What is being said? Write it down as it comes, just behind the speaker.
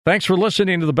Thanks for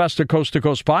listening to the Best of Coast to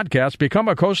Coast podcast. Become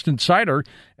a Coast Insider,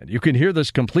 and you can hear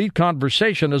this complete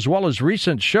conversation as well as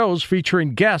recent shows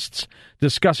featuring guests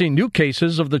discussing new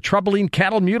cases of the troubling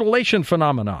cattle mutilation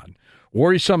phenomenon,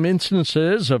 worrisome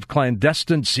instances of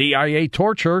clandestine CIA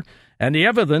torture, and the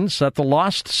evidence that the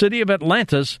lost city of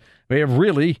Atlantis may have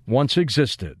really once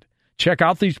existed. Check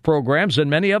out these programs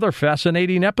and many other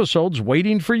fascinating episodes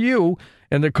waiting for you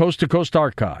in the Coast to Coast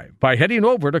archive by heading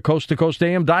over to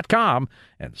coasttocoastam.com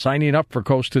and signing up for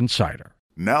Coast Insider.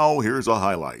 Now here's a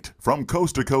highlight from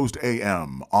Coast to Coast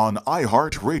AM on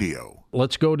iHeartRadio.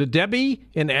 Let's go to Debbie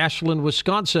in Ashland,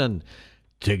 Wisconsin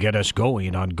to get us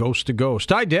going on Coast to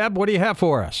Coast. Hi, Deb. What do you have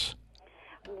for us?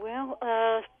 Well,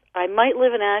 I might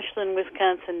live in Ashland,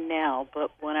 Wisconsin now,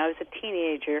 but when I was a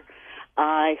teenager,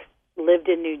 I lived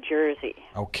in New Jersey.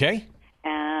 Okay.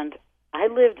 And I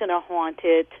lived in a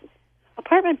haunted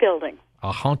apartment building.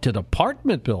 A haunted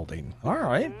apartment building. All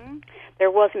right. Mm-hmm. There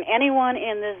wasn't anyone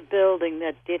in this building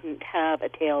that didn't have a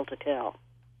tale to tell,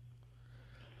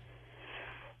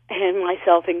 and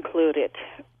myself included.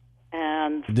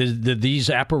 And did these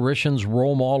apparitions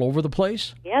roam all over the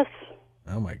place? Yes.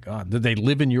 Oh, my God. Did they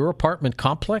live in your apartment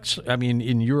complex? I mean,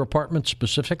 in your apartment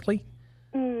specifically?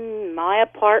 My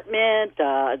apartment,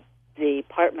 the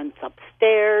apartments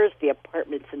upstairs, the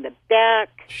apartments in the back.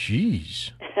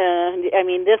 Jeez. And, I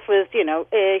mean, this was, in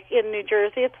New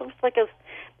Jersey, it's like a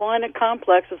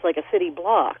complex was like a city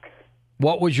block.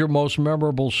 What was your most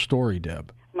memorable story,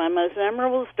 Deb? My most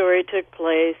memorable story took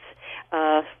place,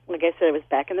 like I said, it was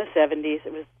back in the 70s.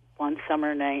 It was one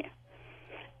summer night.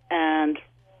 And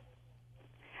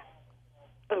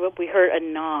we heard a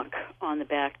knock on the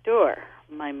back door.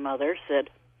 My mother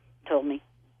told me,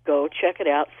 go check it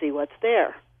out, see what's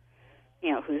there.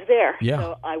 Who's there. Yeah.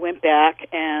 So I went back,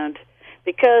 and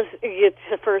because it's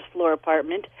a first-floor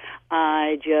apartment,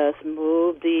 I just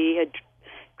moved the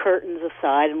curtains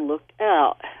aside and looked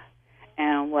out.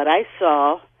 And what I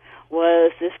saw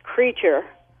was this creature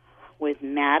with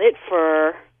matted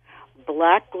fur,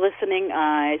 black glistening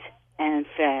eyes, and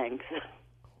fangs.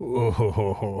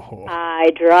 Oh.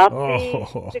 I dropped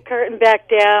the curtain back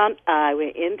down. I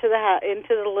went into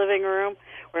the living room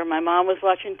where my mom was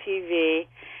watching TV,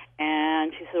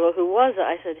 and she said, "Well, who was it?"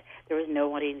 I said, "There was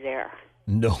nobody there."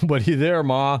 Nobody there,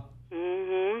 Ma.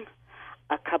 Mm-hmm.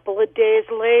 A couple of days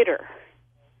later,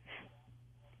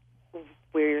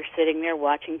 we were sitting there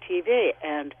watching TV,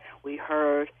 and we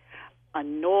heard a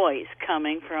noise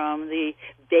coming from the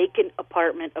vacant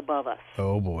apartment above us.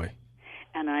 Oh, boy.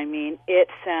 And I mean, it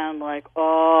sounded like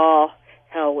all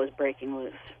hell was breaking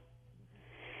loose.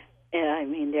 And I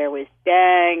mean, there was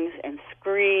bangs and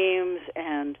screams,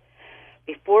 and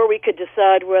before we could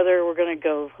decide whether we're going to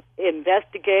go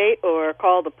investigate or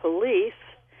call the police,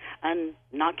 a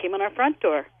knock came on our front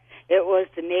door. It was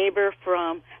the neighbor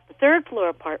from the third-floor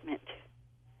apartment.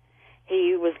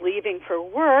 He was leaving for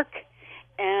work,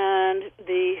 and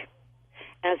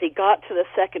as he got to the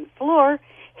second floor,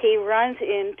 he runs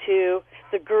into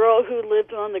the girl who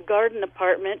lived on the garden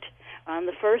apartment on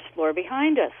the first floor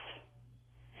behind us.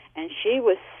 And she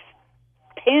was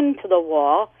pinned to the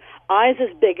wall, eyes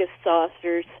as big as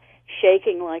saucers,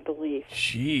 shaking like a leaf.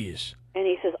 Jeez. And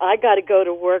he says, I got to go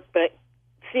to work, but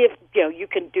see if you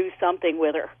can do something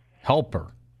with her. Help her.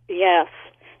 Yes.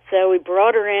 So we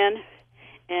brought her in,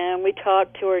 and we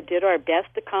talked to her, did our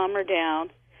best to calm her down.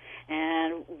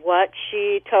 And what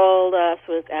she told us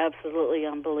was absolutely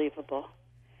unbelievable.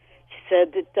 She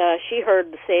said that she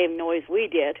heard the same noise we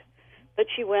did, but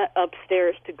she went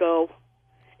upstairs to go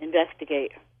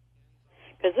investigate.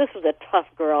 Because this was a tough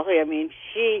girl. I mean,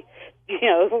 she,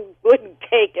 wouldn't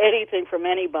take anything from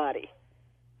anybody.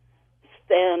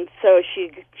 And so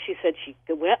she said she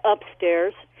went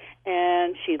upstairs,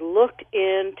 and she looked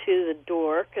into the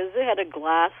door, because it had a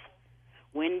glass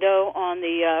window on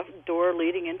the door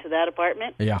leading into that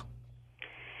apartment. Yeah.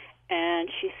 And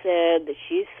she said that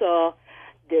she saw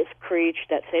this creature,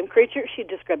 that same creature, she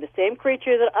described the same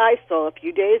creature that I saw a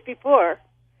few days before,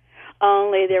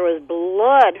 only there was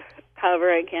blood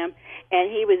covering him,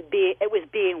 and it was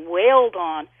being wailed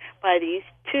on by these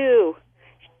two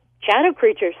shadow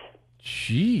creatures.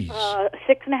 Jeez.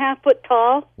 6.5 foot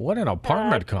tall. What an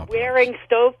apartment complex. Wearing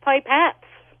stovepipe hats.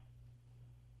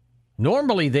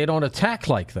 Normally, they don't attack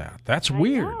like that. That's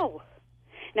weird. I know.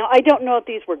 Now, I don't know if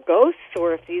these were ghosts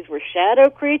or if these were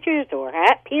shadow creatures or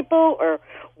hat people or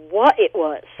what it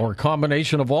was. Or a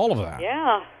combination of all of that.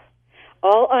 Yeah.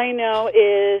 All I know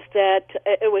is that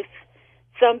it was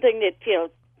something that,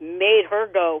 made her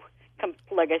go,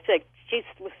 like I said, she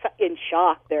was in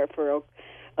shock there for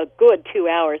a good 2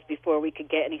 hours before we could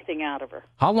get anything out of her.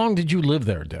 How long did you live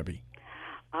there, Debbie?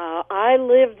 I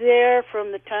lived there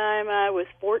from the time I was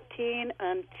 14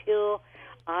 until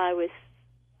I was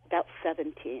about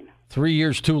 17. 3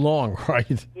 years too long,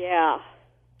 right? Yeah.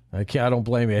 I don't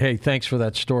blame you. Hey, thanks for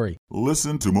that story.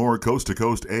 Listen to more Coast to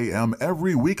Coast AM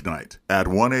every weeknight at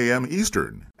 1 a.m.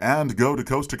 Eastern and go to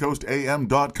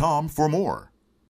coasttocoastam.com for more.